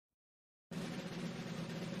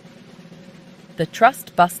the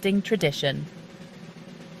trust-busting tradition.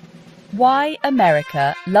 Why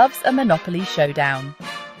America loves a monopoly showdown.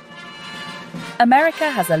 America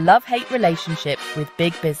has a love-hate relationship with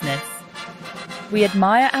big business. We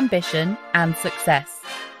admire ambition and success,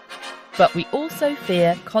 but we also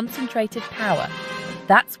fear concentrated power.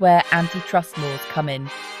 That's where antitrust laws come in.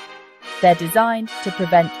 They're designed to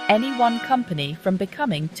prevent any one company from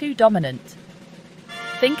becoming too dominant.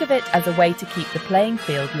 Think of it as a way to keep the playing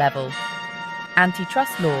field level.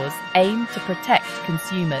 Antitrust laws aim to protect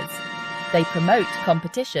consumers. They promote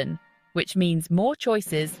competition, which means more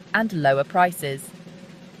choices and lower prices.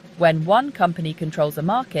 When one company controls a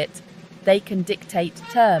market, they can dictate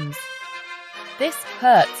terms. This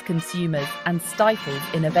hurts consumers and stifles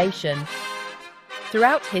innovation.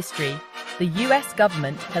 Throughout history, the US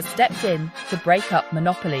government has stepped in to break up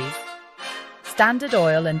monopolies. Standard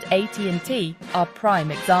Oil and AT&T are prime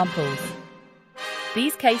examples.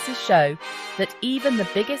 These cases show that even the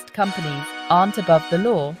biggest companies aren't above the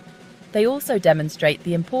law. They also demonstrate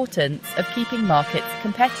the importance of keeping markets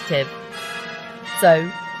competitive. So,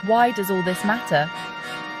 why does all this matter?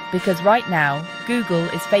 Because right now, Google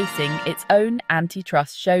is facing its own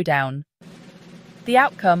antitrust showdown. The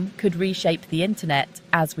outcome could reshape the internet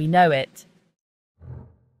as we know it.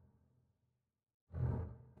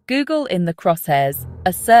 Google in the crosshairs,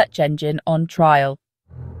 a search engine on trial.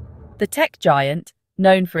 The tech giant,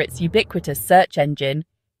 known for its ubiquitous search engine,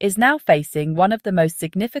 is now facing one of the most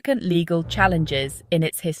significant legal challenges in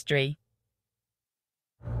its history.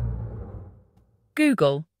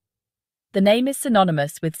 Google. The name is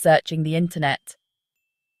synonymous with searching the internet.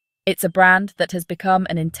 It's a brand that has become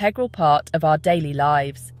an integral part of our daily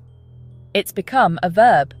lives. It's become a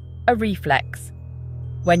verb, a reflex.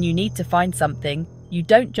 When you need to find something, you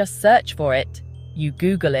don't just search for it, you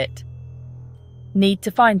Google it. Need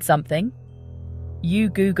to find something? You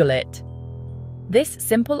Google it. This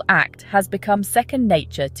simple act has become second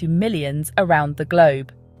nature to millions around the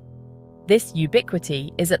globe. This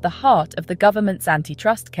ubiquity is at the heart of the government's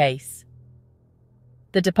antitrust case.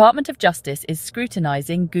 The Department of Justice is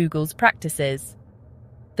scrutinizing Google's practices.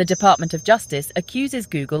 The Department of Justice accuses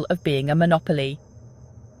Google of being a monopoly.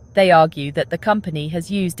 They argue that the company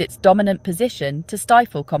has used its dominant position to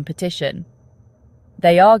stifle competition.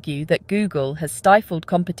 They argue that Google has stifled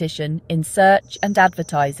competition in search and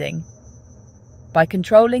advertising. By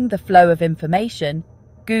controlling the flow of information,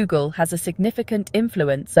 Google has a significant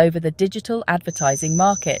influence over the digital advertising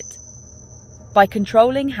market. By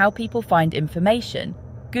controlling how people find information,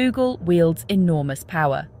 Google wields enormous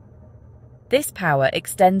power. This power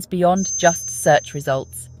extends beyond just search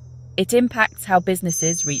results. It impacts how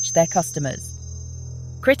businesses reach their customers.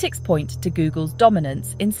 Critics point to Google's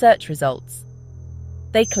dominance in search results.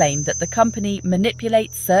 They claim that the company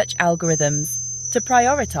manipulates search algorithms to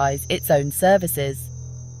prioritize its own services.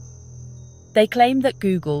 They claim that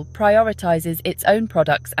Google prioritizes its own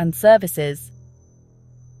products and services.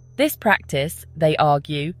 This practice, they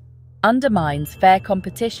argue, undermines fair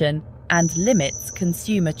competition and limits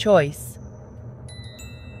consumer choice.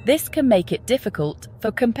 This can make it difficult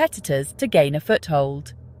for competitors to gain a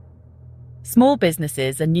foothold. Small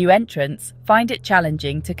businesses and new entrants find it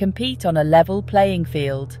challenging to compete on a level playing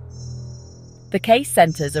field. The case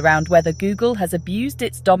centers around whether Google has abused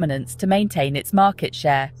its dominance to maintain its market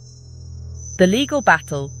share. The legal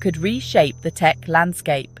battle could reshape the tech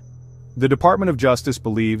landscape. The Department of Justice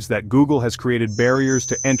believes that Google has created barriers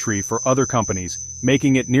to entry for other companies,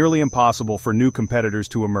 making it nearly impossible for new competitors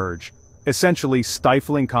to emerge, essentially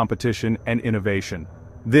stifling competition and innovation.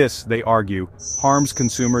 This, they argue, harms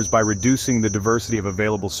consumers by reducing the diversity of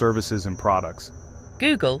available services and products.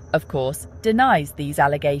 Google, of course, denies these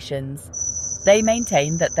allegations. They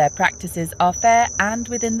maintain that their practices are fair and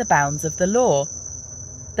within the bounds of the law.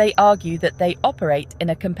 They argue that they operate in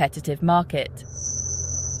a competitive market.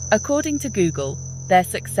 According to Google, their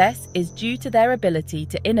success is due to their ability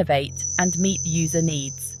to innovate and meet user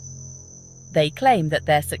needs. They claim that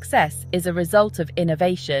their success is a result of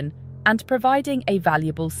innovation and providing a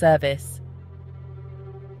valuable service.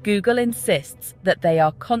 Google insists that they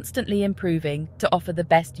are constantly improving to offer the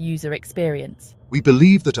best user experience. We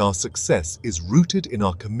believe that our success is rooted in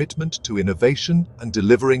our commitment to innovation and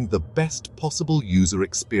delivering the best possible user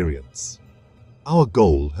experience. Our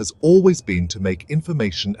goal has always been to make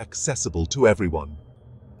information accessible to everyone.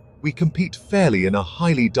 We compete fairly in a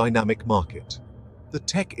highly dynamic market. The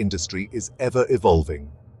tech industry is ever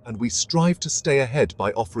evolving, and we strive to stay ahead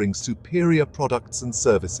by offering superior products and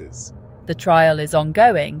services. The trial is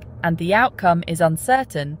ongoing, and the outcome is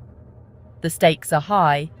uncertain. The stakes are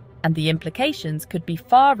high, and the implications could be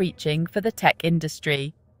far-reaching for the tech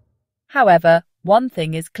industry. However, one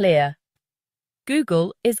thing is clear.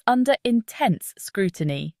 Google is under intense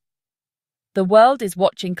scrutiny. The world is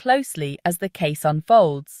watching closely as the case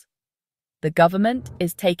unfolds. The government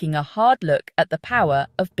is taking a hard look at the power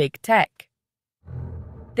of big tech.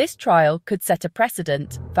 This trial could set a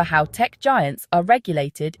precedent for how tech giants are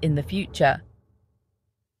regulated in the future.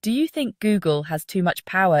 Do you think Google has too much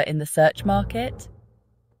power in the search market?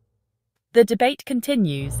 The debate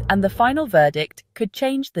continues, and the final verdict could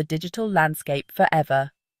change the digital landscape forever.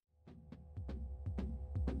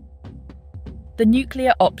 The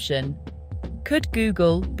nuclear option. Could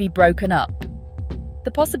Google be broken up?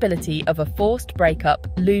 The possibility of a forced breakup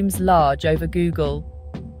looms large over Google.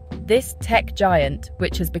 This tech giant,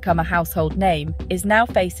 which has become a household name, is now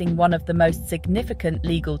facing one of the most significant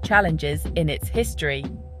legal challenges in its history.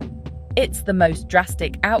 It's the most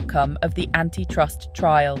drastic outcome of the antitrust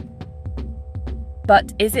trial.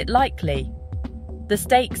 But is it likely? The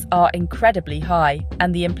stakes are incredibly high,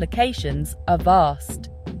 and the implications are vast.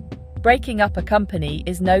 Breaking up a company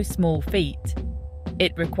is no small feat.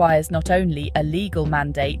 It requires not only a legal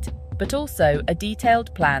mandate, but also a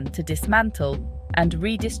detailed plan to dismantle and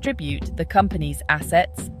redistribute the company's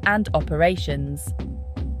assets and operations.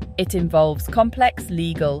 It involves complex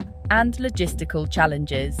legal and logistical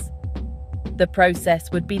challenges. The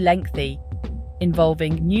process would be lengthy,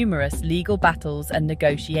 involving numerous legal battles and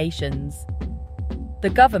negotiations. The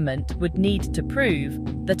government would need to prove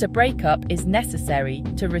that a breakup is necessary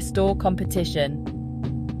to restore competition.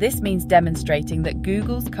 This means demonstrating that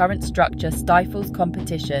Google's current structure stifles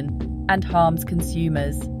competition and harms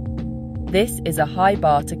consumers. This is a high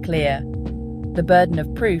bar to clear. The burden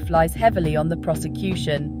of proof lies heavily on the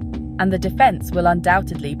prosecution, and the defense will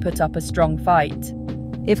undoubtedly put up a strong fight.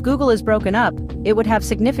 If Google is broken up, it would have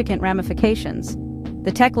significant ramifications.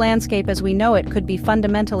 The tech landscape as we know it could be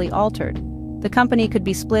fundamentally altered. The company could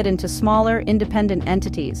be split into smaller, independent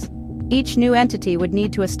entities. Each new entity would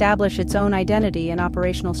need to establish its own identity and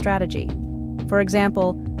operational strategy. For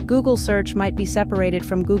example, Google Search might be separated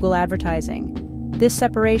from Google Advertising. This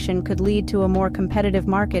separation could lead to a more competitive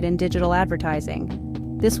market in digital advertising.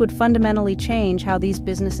 This would fundamentally change how these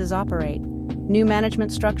businesses operate. New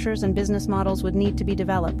management structures and business models would need to be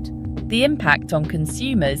developed. The impact on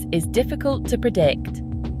consumers is difficult to predict.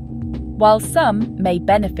 While some may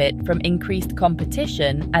benefit from increased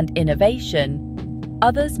competition and innovation,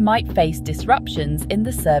 others might face disruptions in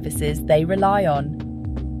the services they rely on.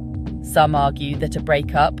 Some argue that a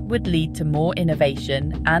breakup would lead to more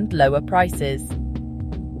innovation and lower prices.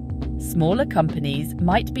 Smaller companies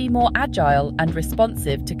might be more agile and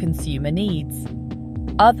responsive to consumer needs.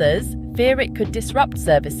 Others fear it could disrupt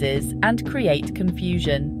services and create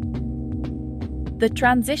confusion. The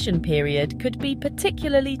transition period could be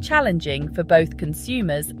particularly challenging for both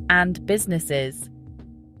consumers and businesses.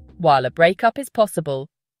 While a breakup is possible,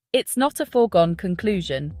 it's not a foregone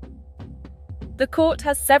conclusion. The court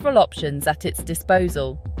has several options at its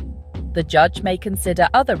disposal. The judge may consider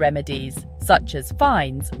other remedies, such as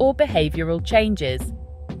fines or behavioural changes.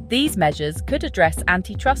 These measures could address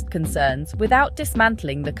antitrust concerns without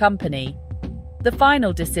dismantling the company. The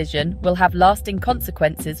final decision will have lasting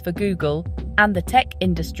consequences for Google and the tech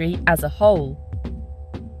industry as a whole.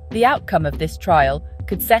 The outcome of this trial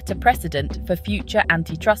could set a precedent for future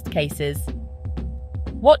antitrust cases.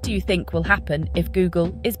 What do you think will happen if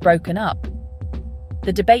Google is broken up?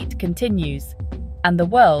 The debate continues, and the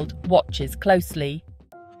world watches closely.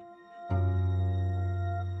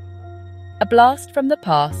 A blast from the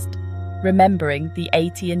past, remembering the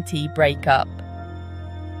AT&T breakup.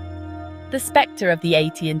 The spectre of the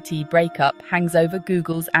AT&T breakup hangs over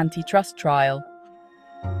Google's antitrust trial.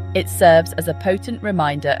 It serves as a potent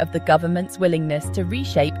reminder of the government's willingness to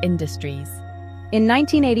reshape industries. In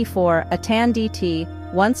 1984, AT&T,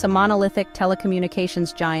 once a monolithic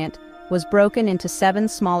telecommunications giant, was broken into 7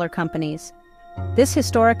 smaller companies. This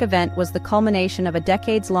historic event was the culmination of a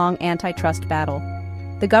decades-long antitrust battle.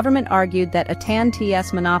 The government argued that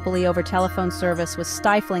AT&T's monopoly over telephone service was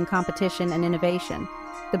stifling competition and innovation.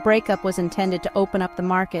 The breakup was intended to open up the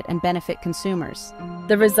market and benefit consumers.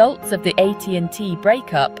 The results of the AT&T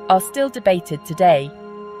breakup are still debated today.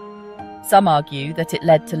 Some argue that it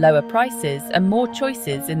led to lower prices and more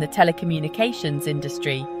choices in the telecommunications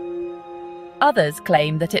industry. Others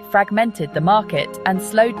claim that it fragmented the market and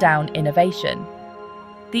slowed down innovation.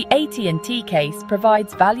 The AT&T case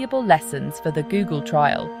provides valuable lessons for the Google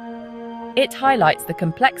trial. It highlights the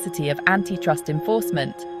complexity of antitrust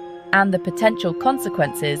enforcement and the potential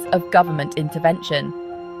consequences of government intervention.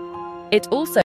 It also